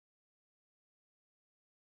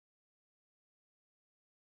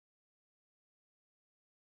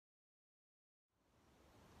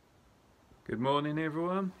Good morning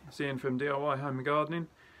everyone, it's Ian from DIY Home and Gardening.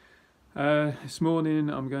 This morning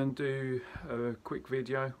I'm going to do a quick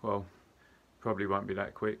video, well probably won't be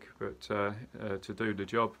that quick but to do the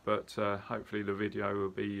job, but hopefully the video will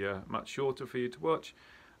be much shorter for you to watch.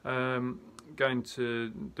 Going to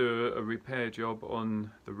do a repair job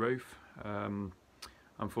on the roof.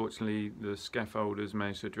 Unfortunately the scaffolders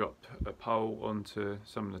managed to drop a pole onto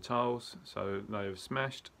some of the tiles, so they have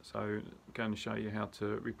smashed, so I'm going to show you how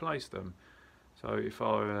to replace them. So if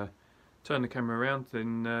I turn the camera around,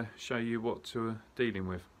 then show you what we're dealing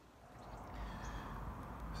with.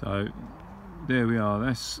 So there we are,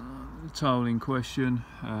 that's the tile in question.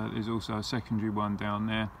 There's also a secondary one down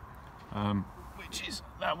there, which is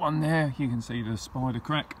that one there. You can see the spider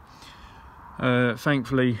crack.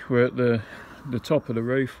 Thankfully we're at the top of the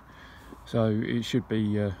roof, so it should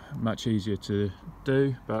be much easier to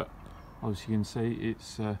do, but as you can see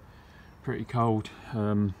it's pretty cold.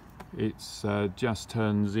 It's just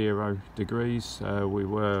turned 0 degrees. We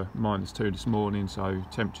were -2 this morning, so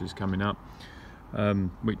temperature's coming up,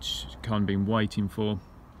 which kind of been waiting for.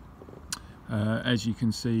 As you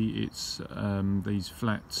can see, it's these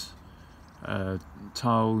flat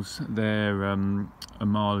tiles. They're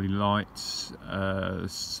Amali light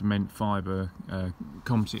cement fibre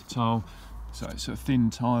composite tile, so it's a thin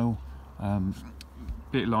tile,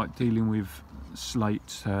 bit like dealing with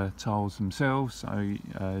slate tiles themselves, so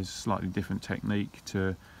it's a slightly different technique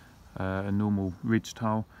to a normal ridge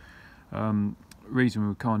tile. Reason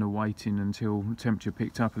we're kind of waiting until temperature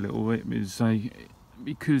picked up a little bit is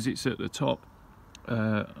because it's at the top.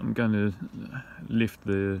 I'm going to lift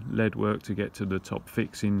the lead work to get to the top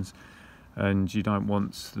fixings, and you don't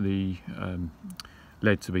want the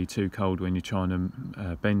lead to be too cold when you're trying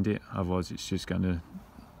to bend it, otherwise it's just going to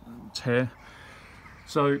tear.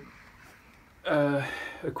 So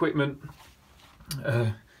equipment,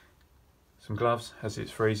 some gloves as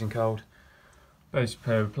it's freezing cold, basic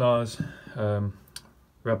pair of pliers,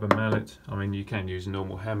 rubber mallet. I mean, you can use a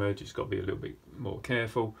normal hammer, just got to be a little bit more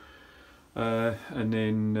careful. And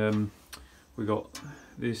then we got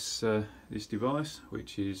this this device,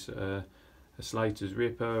 which is a Slater's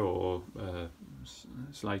ripper or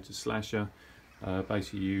Slater's slasher.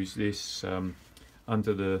 Basically use this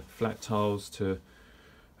under the flat tiles to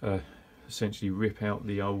essentially rip out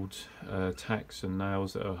the old tacks and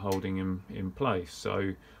nails that are holding them in place.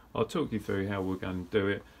 So I'll talk you through how we're going to do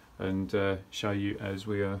it and show you as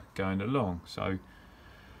we are going along. So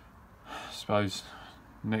I suppose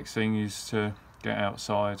next thing is to get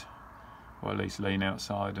outside, or at least lean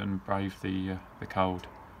outside and brave the cold.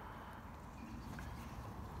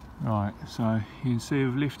 Right, so you can see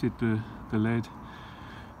I've lifted the lead.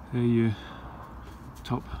 There are your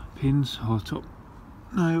top pins or top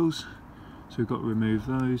nails, so we've got to remove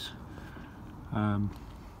those. I'm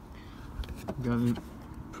going to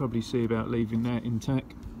probably see about leaving that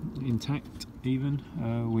intact even,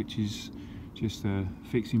 which is just a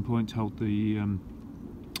fixing point to hold the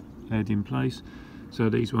lead in place. So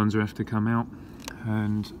these ones have to come out,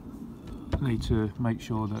 and need to make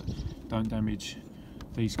sure that don't damage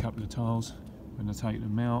these couple of tiles when I take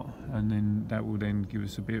them out, and then that will then give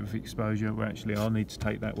us a bit of exposure. Well, actually I'll need to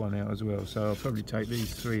take that one out as well, so I'll probably take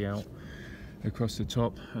these 3 out across the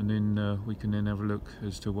top, and then we can then have a look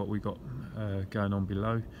as to what we got going on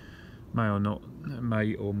below.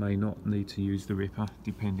 May or may not need to use the ripper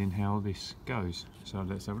depending how this goes. So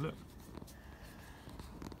let's have a look.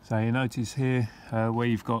 So you notice here where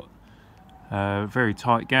you've got a very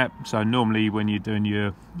tight gap. So normally when you're doing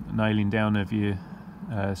your nailing down of your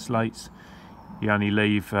slates, you only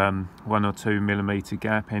leave 1 or 2 millimeter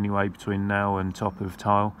gap anyway between nail and top of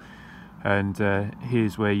tile, and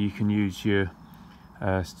here's where you can use your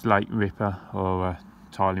slate ripper or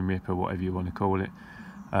tiling ripper, whatever you want to call it,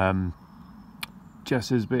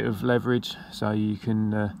 just as a bit of leverage so you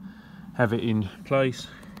can have it in place.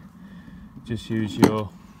 Just use your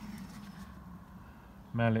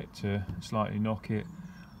mallet to slightly knock it,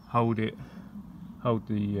 hold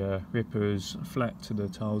the ripper as flat to the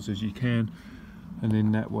tiles as you can, and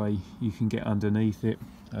then that way you can get underneath it,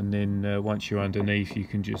 and then once you're underneath you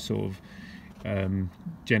can just sort of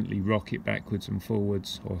gently rock it backwards and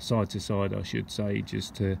forwards, or side to side I should say,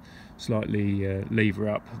 just to slightly lever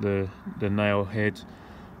up the nail head,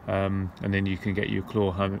 and then you can get your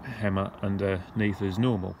claw hammer underneath as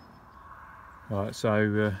normal. Right,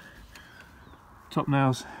 so top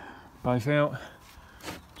nails both out,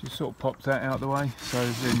 just sort of pop that out of the way, so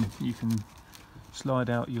then you can slide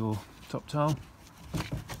out your top tile.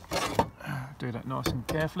 Do that nice and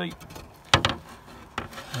carefully.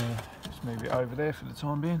 Just move it over there for the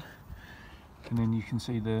time being, and then you can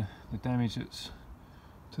see the damage that's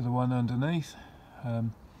to the one underneath.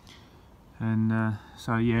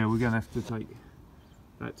 So yeah, we're going to have to take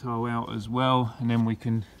that tile out as well, and then we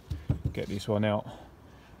can get this one out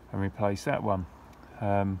and replace that one.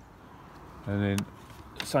 And then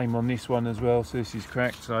same on this one as well, so this is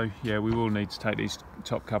cracked, so yeah, we will need to take this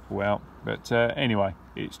top couple out. But anyway,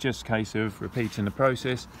 it's just a case of repeating the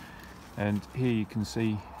process. And here you can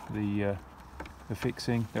see the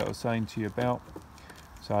fixing that I was saying to you about.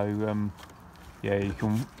 So yeah, you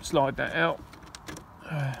can slide that out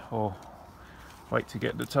or wait to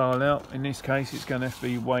get the tile out. In this case, it's going to have to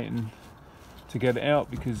be waiting to get it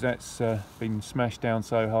out because that's been smashed down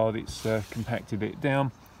so hard it's compacted it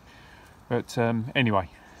down. But anyway,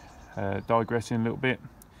 digressing a little bit,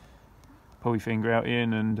 pull your finger out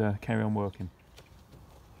in and carry on working.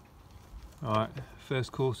 Alright,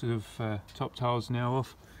 first course of top tiles now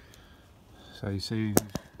off. So you see we've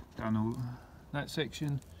done all that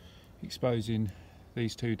section, exposing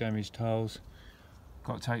these two damaged tiles.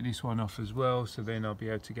 Got to take this one off as well, so then I'll be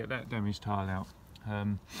able to get that damaged tile out.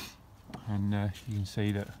 You can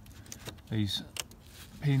see that these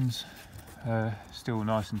pins still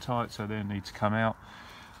nice and tight, so they need to come out.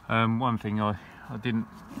 One thing I didn't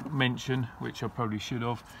mention, which I probably should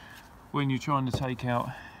have, when you're trying to take out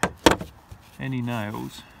any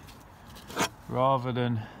nails, rather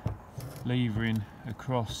than levering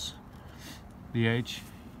across the edge,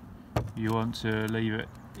 you want to leave it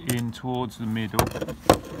in towards the middle,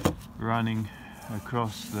 running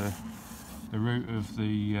across the root of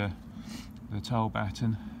the tile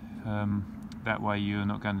batten. That way you're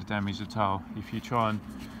not going to damage the tile. If you try and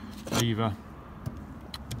lever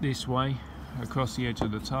this way across the edge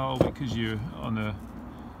of the tile, because you're on a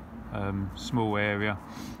small area,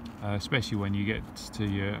 especially when you get to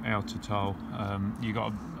your outer tile, you've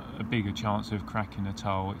got a bigger chance of cracking the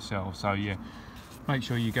tile itself. So yeah, make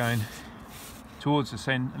sure you're going towards the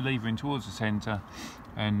centre, levering towards the centre,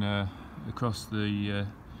 and across the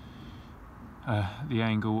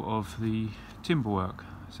angle of the timber work.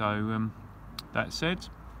 So that said,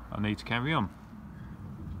 I need to carry on.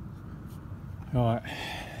 Right,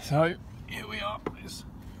 so here we are. Let's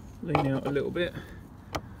lean out a little bit.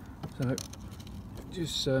 So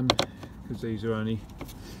just because these are only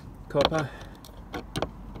copper,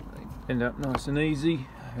 they end up nice and easy.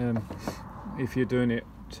 If you're doing it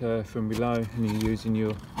from below and you're using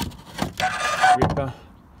your ripper,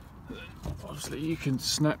 obviously you can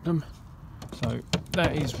snap them. So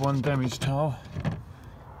that is one damaged tile.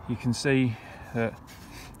 You can see that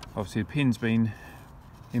obviously the pin's been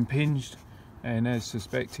impinged, and as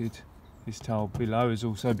suspected, this tile below has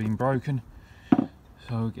also been broken. So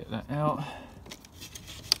I'll get that out.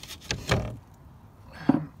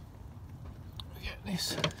 Get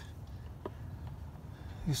this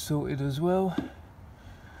sorted as well.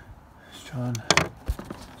 Let's try and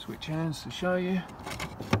switch hands to show you.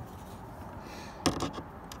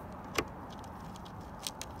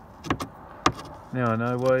 Now I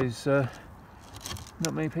know why there's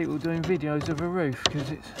not many people doing videos of a roof,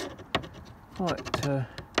 because it's quite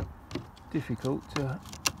difficult to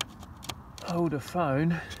hold a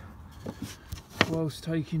phone whilst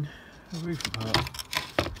taking a roof apart.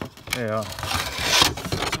 There you are.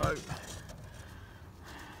 So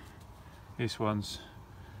this one's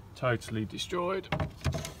totally destroyed,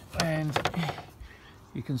 and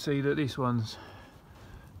you can see that this one's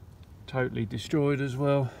totally destroyed as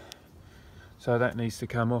well. So that needs to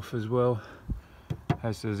come off as well,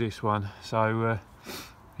 as does this one. So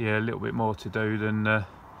yeah, a little bit more to do than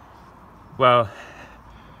well,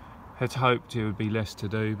 had hoped it would be less to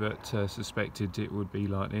do, but suspected it would be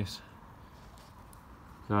like this.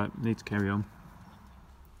 So need to carry on.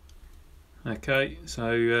 Okay,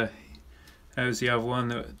 so how's the other one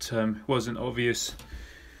that wasn't obvious?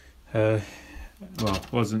 Well,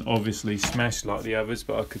 wasn't obviously smashed like the others,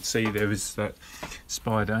 but I could see there was that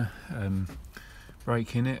spider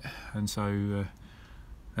break in it, and so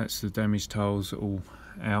that's the damaged tiles all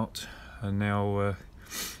out. And now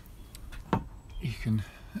you can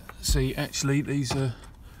see actually these are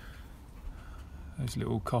those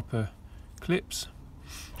little copper clips.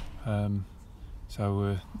 So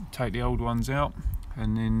we'll take the old ones out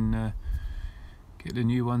and then get the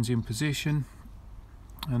new ones in position,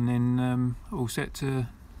 and then all set to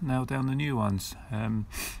nail down the new ones.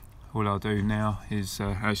 All I'll do now is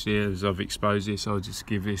actually, as I've exposed this, I'll just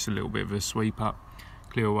give this a little bit of a sweep up,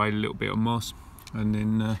 clear away a little bit of moss, and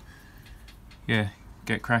then yeah,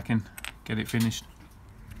 get cracking, get it finished.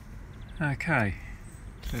 Okay,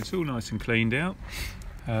 so it's all nice and cleaned out.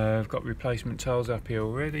 I've got replacement tiles up here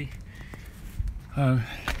already. Got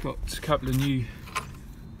a couple of new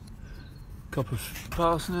copper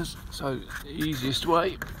fasteners. So the easiest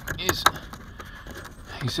way is,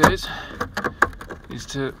 he says, is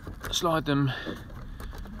to slide them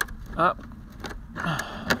up.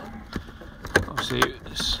 Obviously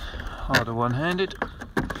it's harder one-handed.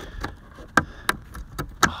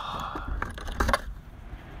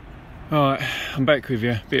 Alright, I'm back with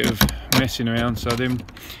you, a bit of messing around. So then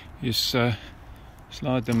just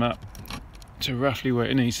slide them up to roughly where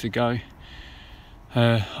it needs to go.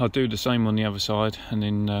 I'll do the same on the other side and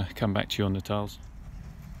then come back to you on the tiles.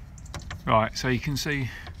 Right, so you can see,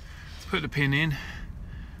 put the pin in,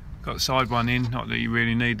 got the side one in, not that you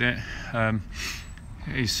really need that.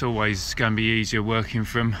 It's always going to be easier working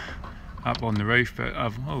from up on the roof, but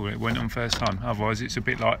oh, it went on first time, otherwise it's a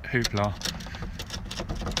bit like hoopla.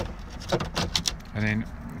 And then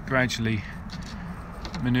gradually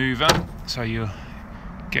manoeuvre so you'll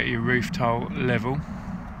get your roof tile level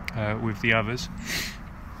with the others.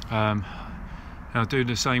 I'll do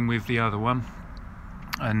the same with the other one,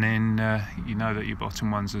 and then you know that your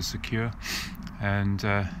bottom ones are secure, and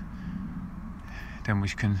then we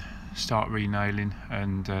can start re-nailing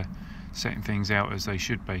and setting things out as they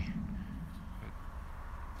should be.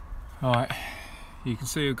 Alright, you can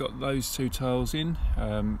see I've got those two tiles in,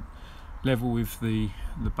 level with the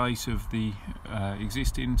base of the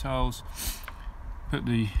existing tiles. Put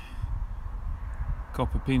the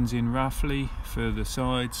copper pins in roughly for the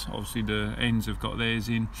sides. Obviously the ends have got theirs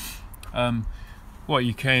in. What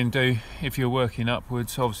you can do if you're working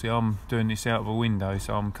upwards, obviously I'm doing this out of a window,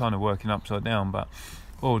 so I'm kind of working upside down, but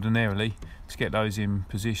ordinarily to get those in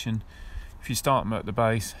position, if you start them at the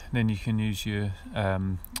base, then you can use your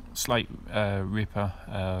slate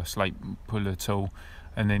ripper, slate puller tool,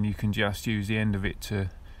 and then you can just use the end of it to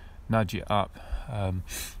nudge it up,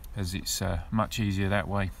 as it's much easier that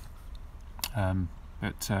way.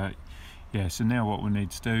 Yeah, so now what we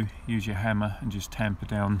need to do, use your hammer and just tamper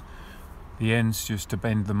down the ends just to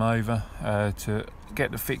bend them over to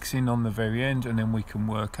get the fixing on the very end, and then we can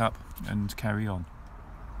work up and carry on.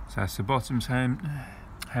 So that's the bottoms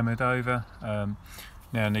hammered over. Now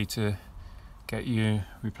I need to get your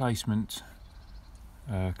replacement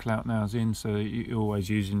clout nails in, so you're always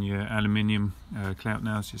using your aluminium clout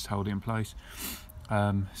nails, just hold it in place.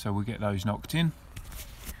 So we'll get those knocked in,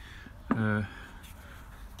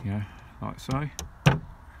 yeah, like so.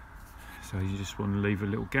 So you just want to leave a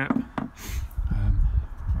little gap.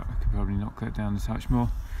 I could probably knock that down a touch more,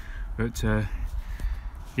 but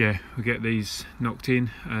yeah, we'll get these knocked in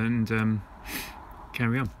and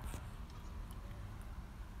carry on.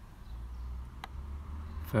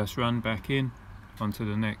 First run back in, onto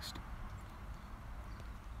the next.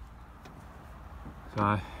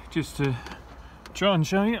 So just to try and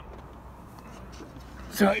show you,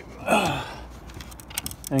 so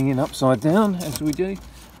hanging upside down as we do.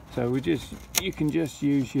 So you can just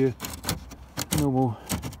use your normal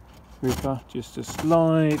ripper just to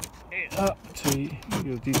slide it up to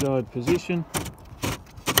your desired position.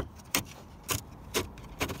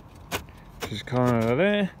 Just kind of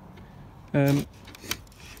there, and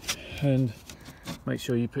make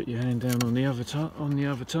sure you put your hand down on the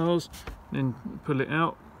other tiles, then pull it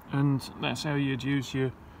out, and that's how you'd use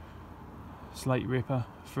your slate ripper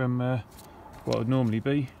from what would normally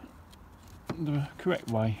be the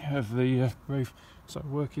correct way of the roof. So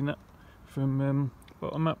working that from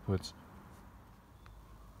bottom upwards.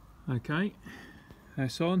 Okay,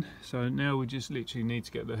 that's on. So now we just literally need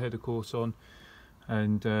to get the header course on,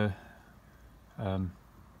 and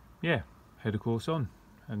yeah, header course on,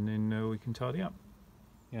 and then we can tidy up.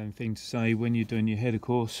 The only thing to say when you're doing your header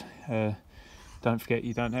course, don't forget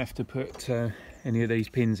you don't have to put any of these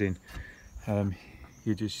pins in.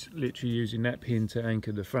 You're just literally using that pin to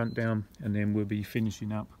anchor the front down, and then we'll be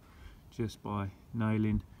finishing up just by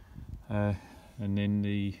nailing, and then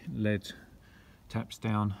the lead taps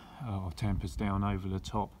down or tampers down over the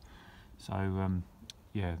top. So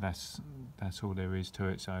yeah, that's all there is to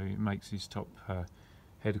it. So it makes this top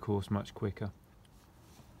header course much quicker.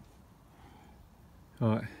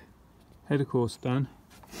 Alright, header course done.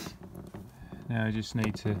 Now I just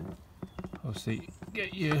need to obviously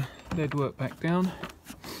get your lead work back down.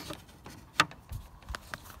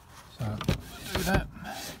 So do that.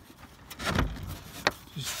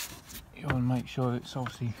 Just you want to make sure it's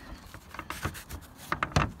obviously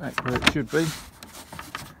back where it should be.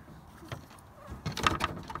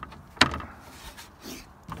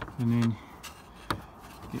 And then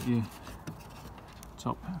get your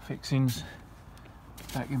top fixings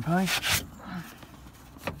back in place.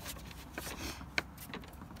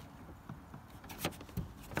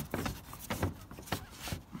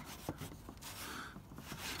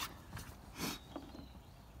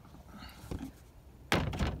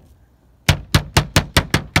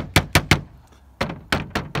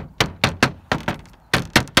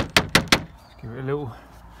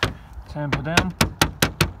 tamper down.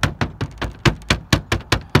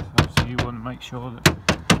 Obviously you want to make sure that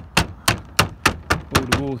all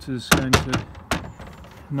the water's going to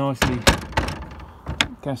nicely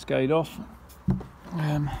cascade off.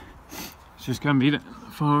 It's just going to be that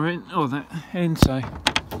far end or that end, so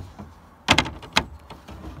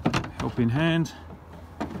helping hand.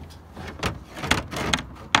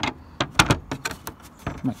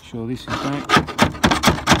 Make sure this is back.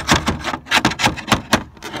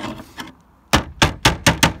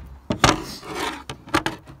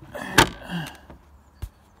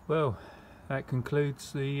 Well, that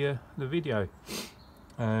concludes the video.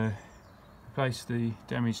 Replace the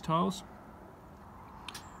damaged tiles.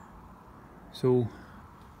 It's all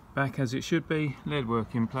back as it should be. Lead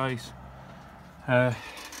work in place.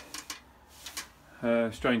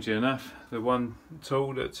 Strangely enough, the one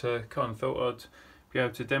tool that kind of thought I'd be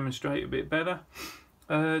able to demonstrate a bit better,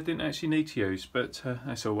 didn't actually need to use, but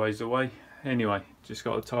that's always the way. Anyway, just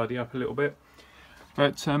got to tidy up a little bit.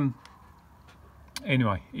 But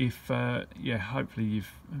anyway, if yeah, hopefully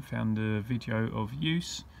you've found the video of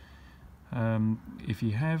use. If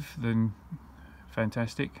you have, then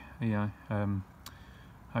fantastic. Yeah,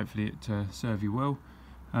 hopefully it served you well.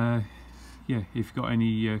 Yeah, if you've got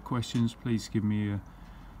any questions, please give me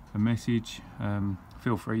a message.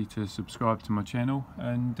 Feel free to subscribe to my channel,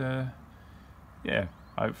 and yeah,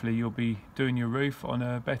 hopefully you'll be doing your roof on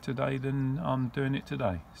a better day than I'm doing it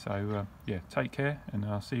today. So yeah, take care, and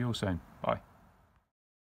I'll see you all soon.